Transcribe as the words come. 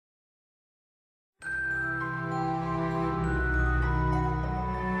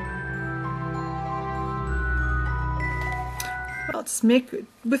else.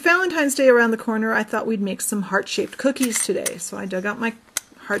 With Valentine's Day around the corner, I thought we'd make some heart-shaped cookies today. So I dug out my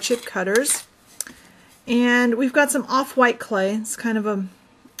heart-shaped cutters. And we've got some off-white clay. It's kind of a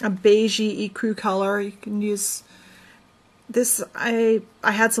beigey ecru color. You can use this. I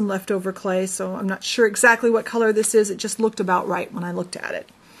had some leftover clay, so I'm not sure exactly what color this is. It just looked about right when I looked at it.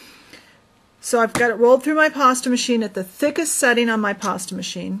 So I've got it rolled through my pasta machine at the thickest setting on my pasta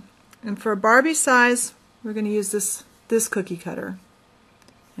machine. And for a Barbie size, we're going to use this cookie cutter.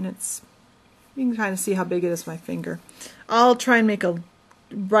 And you can kind of see how big it is with my finger. I'll try and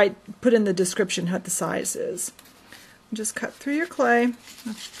put in the description what the size is. Just cut through your clay.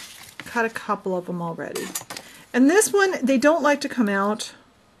 I've cut a couple of them already. And this one, they don't like to come out,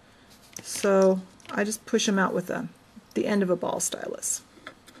 so I just push them out with the end of a ball stylus.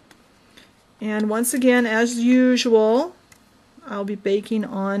 And once again, as usual, I'll be baking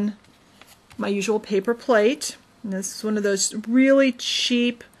on my usual paper plate. And this is one of those really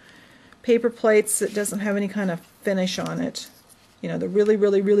cheap paper plates that doesn't have any kind of finish on it. You know, the really,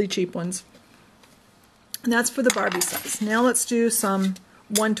 really, really cheap ones. And that's for the Barbie size. Now let's do some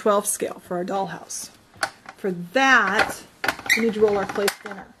 1/12 scale for our dollhouse. For that, we need to roll our clay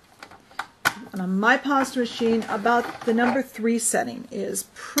thinner. And on my pasta machine, about the number 3 setting is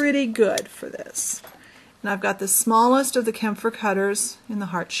pretty good for this. And I've got the smallest of the camphor cutters in the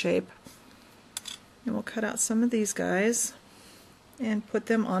heart shape. And we'll cut out some of these guys and put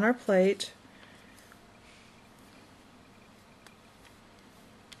them on our plate.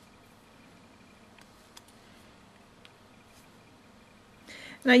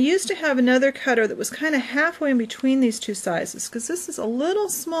 And I used to have another cutter that was kind of halfway in between these two sizes, because this is a little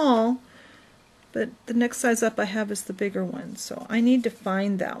small, but the next size up I have is the bigger one, so I need to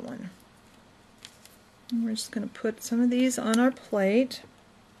find that one. And we're just going to put some of these on our plate.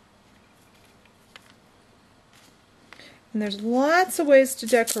 And there's lots of ways to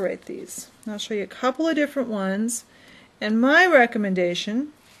decorate these. And I'll show you a couple of different ones. And my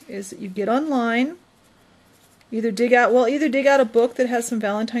recommendation is that you get online, either dig out a book that has some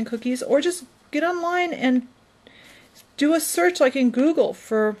Valentine cookies, or just get online and do a search like in Google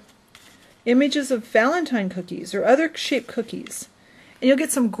for images of Valentine cookies or other shaped cookies. And you'll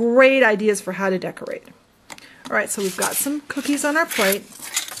get some great ideas for how to decorate. Alright, so we've got some cookies on our plate.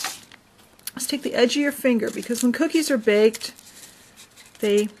 Let's take the edge of your finger, because when cookies are baked,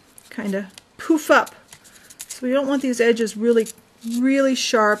 they kind of poof up. So we don't want these edges really, really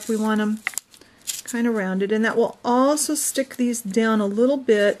sharp. We want them kind of rounded, and that will also stick these down a little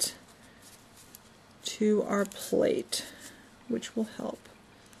bit to our plate, which will help.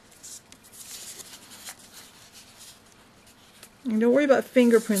 And don't worry about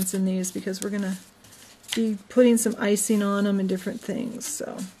fingerprints in these, because we're going to be putting some icing on them and different things.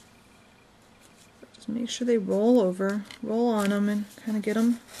 So just make sure they roll on them, and kind of get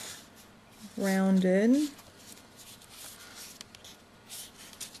them rounded.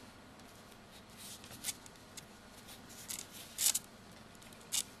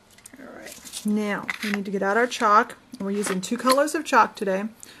 Now, we need to get out our chalk. We're using 2 colors of chalk today.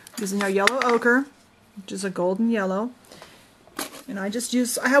 Using our yellow ochre, which is a golden yellow. And I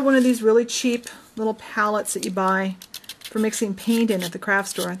have one of these really cheap little palettes that you buy for mixing paint in at the craft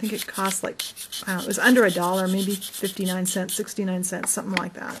store. I think it costs like, I don't know, it was under $1, maybe 59 cents, 69 cents, something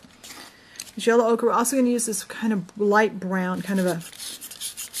like that. This yellow ochre, we're also going to use this kind of light brown, kind of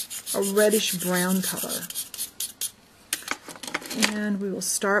a reddish brown color. And we will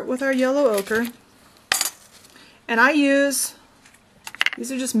start with our yellow ochre. And these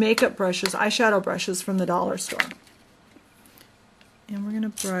are just makeup brushes, eyeshadow brushes from the dollar store. And we're going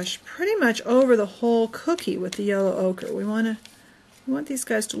to brush pretty much over the whole cookie with the yellow ochre. We want these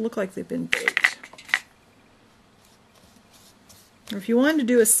guys to look like they've been baked. Or if you wanted to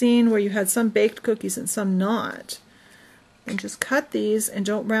do a scene where you had some baked cookies and some not, then just cut these and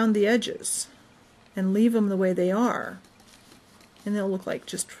don't round the edges and leave them the way they are. And they'll look like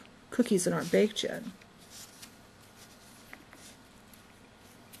just cookies that aren't baked yet.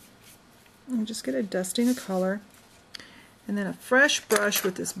 And just get a dusting of color. And then a fresh brush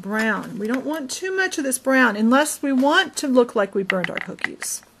with this brown. We don't want too much of this brown unless we want to look like we burned our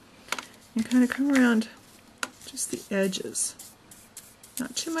cookies. And kind of come around just the edges.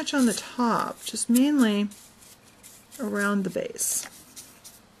 Not too much on the top, just mainly around the base.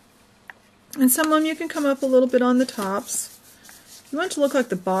 And some of them you can come up a little bit on the tops. You want it to look like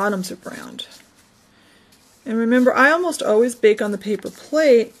the bottoms are browned. And remember, I almost always bake on the paper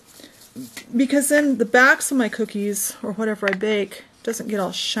plate, because then the backs of my cookies, or whatever I bake, doesn't get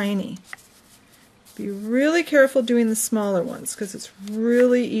all shiny. Be really careful doing the smaller ones, because it's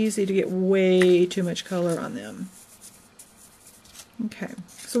really easy to get way too much color on them. Okay,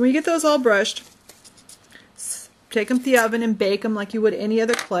 so when you get those all brushed, take them to the oven and bake them like you would any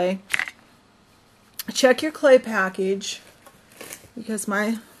other clay. Check your clay package, because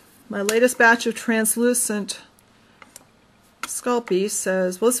my latest batch of translucent Sculpey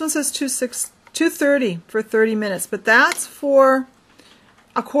says, well, this one says 230 for 30 minutes, but that's for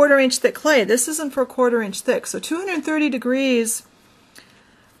a 1/4 inch thick clay. This isn't for a 1/4 inch thick, so 230 degrees,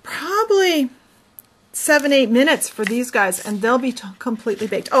 probably 7-8 minutes for these guys, and they'll be completely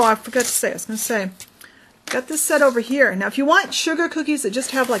baked. Oh, I forgot to say, I was going to say, got this set over here. Now, if you want sugar cookies that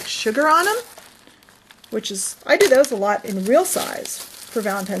just have like sugar on them, which is, I do those a lot in real size for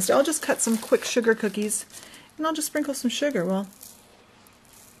Valentine's Day. I'll just cut some quick sugar cookies, and I'll just sprinkle some sugar. Well,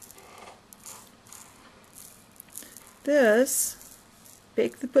 this,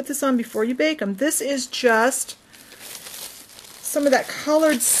 put this on before you bake them. This is just some of that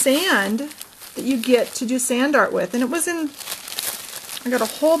colored sand that you get to do sand art with. And it was in, I got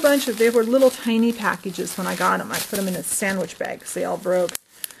a whole bunch of, they were little tiny packages when I got them. I put them in a sandwich bag because they all broke.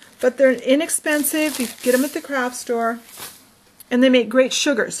 But they're inexpensive. You can get them at the craft store. And they make great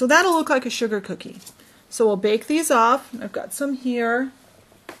sugar. So that'll look like a sugar cookie. So we'll bake these off. I've got some here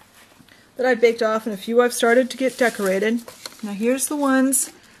that I baked off, and a few I've started to get decorated. Now here's the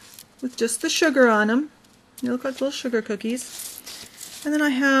ones with just the sugar on them. They look like little sugar cookies. And then I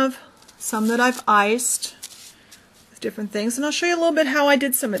have some that I've iced with different things, and I'll show you a little bit how I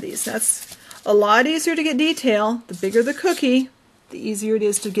did some of these. That's a lot easier to get detail. The bigger the cookie, the easier it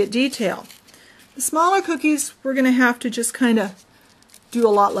is to get detail. The smaller cookies, we're going to have to just kind of do a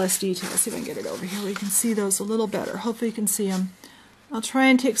lot less detail. Let's see if I can get it over here where you can see those a little better. Hopefully you can see them. I'll try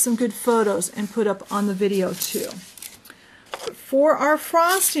and take some good photos and put up on the video too. But for our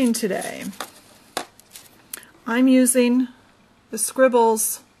frosting today, I'm using the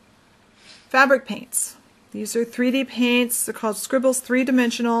Scribbles fabric paints. These are 3D paints. They're called Scribbles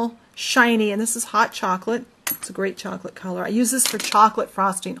 3-dimensional shiny, and this is hot chocolate. It's a great chocolate color. I use this for chocolate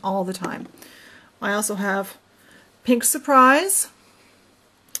frosting all the time. I also have Pink Surprise,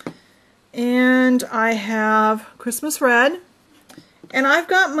 and I have Christmas Red, and I've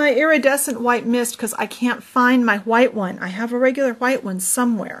got my iridescent white mist because I can't find my white one. I have a regular white one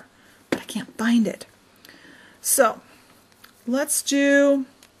somewhere, but I can't find it. So let's do,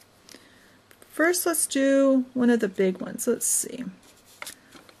 first let's do one of the big ones. Let's see.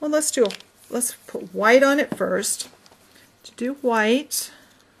 Well, let's put white on it first. To do white,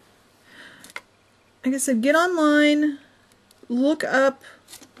 like I said, get online, look up,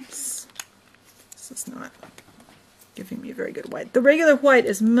 oops, this is not giving me a very good white. The regular white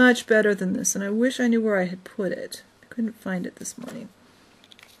is much better than this, and I wish I knew where I had put it. I couldn't find it this morning.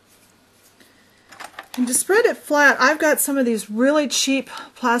 And to spread it flat, I've got some of these really cheap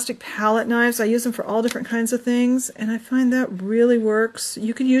plastic palette knives. I use them for all different kinds of things, and I find that really works.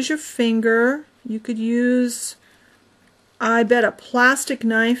 You could use your finger. You could use, I bet, a plastic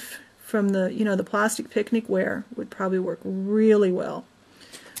knife from the, the plastic picnic ware would probably work really well.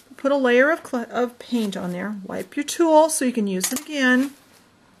 Put a layer of paint on there. Wipe your tool so you can use it again.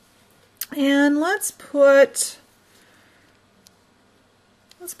 And let's put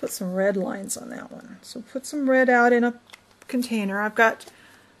some red lines on that one. So put some red out in a container. I've got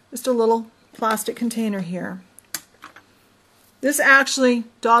just a little plastic container here. This actually,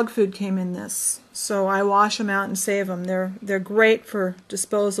 dog food came in this, so I wash them out and save them. They're great for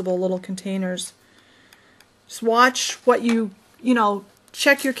disposable little containers. Just watch what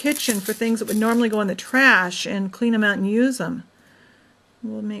check your kitchen for things that would normally go in the trash and clean them out and use them.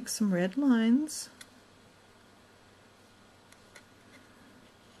 We'll make some red lines.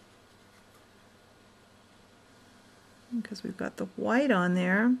 Because we've got the white on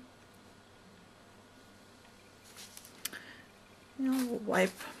there. Now we'll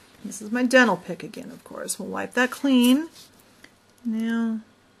wipe, this is my dental pick again, of course. We'll wipe that clean. Now,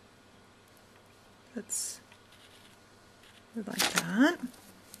 let's go like that.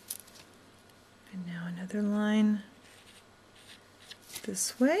 And now another line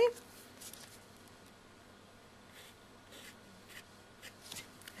this way.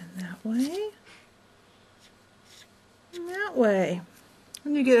 And that way. And that way.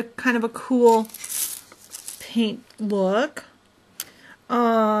 And you get a kind of a cool paint look.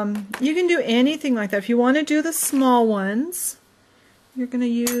 You can do anything like that. If you want to do the small ones, you're going to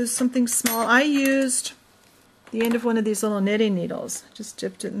use something small. I used the end of one of these little knitting needles. Just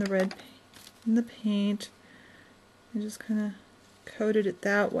dipped it in the paint and just kind of coated it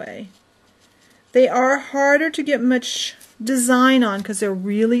that way. They are harder to get much design on because they're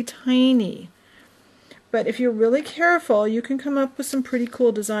really tiny. But if you're really careful, you can come up with some pretty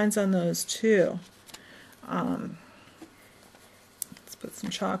cool designs on those too. put some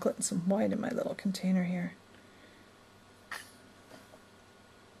chocolate and some white in my little container here.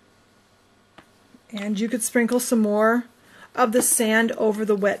 And you could sprinkle some more of the sand over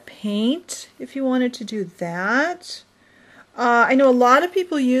the wet paint if you wanted to do that. I know a lot of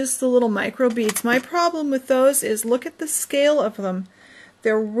people use the little micro beads. My problem with those is look at the scale of them.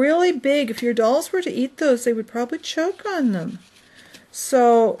 They're really big. If your dolls were to eat those, they would probably choke on them.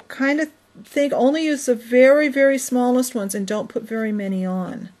 So kind of think only use the very, very smallest ones and don't put very many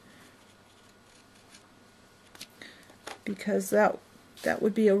on. Because that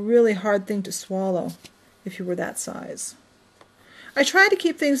would be a really hard thing to swallow if you were that size. I try to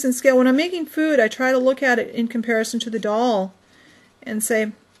keep things in scale. When I'm making food, I try to look at it in comparison to the doll and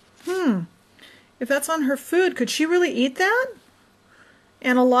say, if that's on her food, could she really eat that?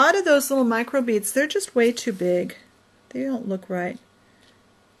 And a lot of those little micro beads, they're just way too big. They don't look right.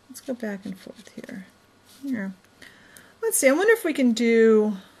 Let's go back and forth here. Here. Let's see, I wonder if we can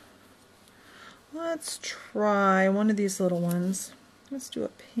do, let's try one of these little ones. Let's do a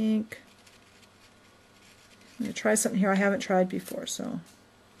pink. I'm going to try something here I haven't tried before, so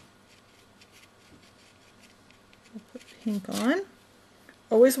I'll put pink on.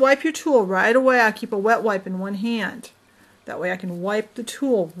 Always wipe your tool right away. I keep a wet wipe in one hand. That way I can wipe the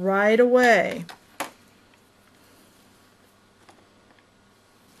tool right away.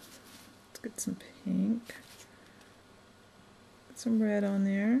 Let's get some pink. Put some red on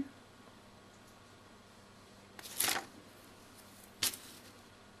there.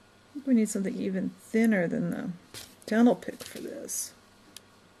 We need something even thinner than the dental pick for this.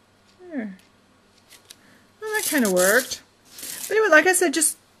 There. Well, that kind of worked. But anyway, like I said,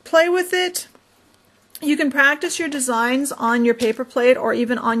 just play with it. You can practice your designs on your paper plate or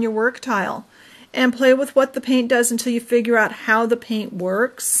even on your work tile. And play with what the paint does until you figure out how the paint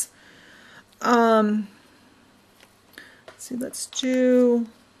works. Let's see, let's do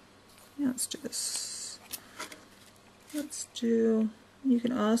this. You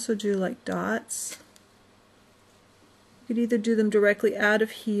can also do like dots. You could either do them directly out of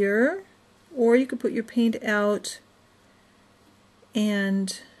here, or you could put your paint out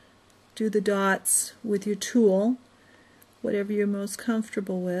and do the dots with your tool, whatever you're most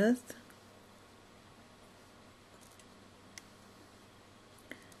comfortable with.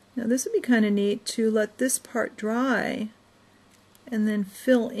 Now this would be kind of neat to let this part dry and then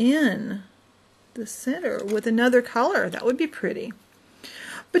fill in the center with another color. That would be pretty.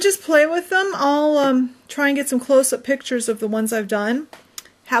 But just play with them. I'll try and get some close-up pictures of the ones I've done.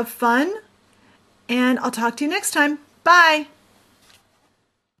 Have fun, and I'll talk to you next time. Bye!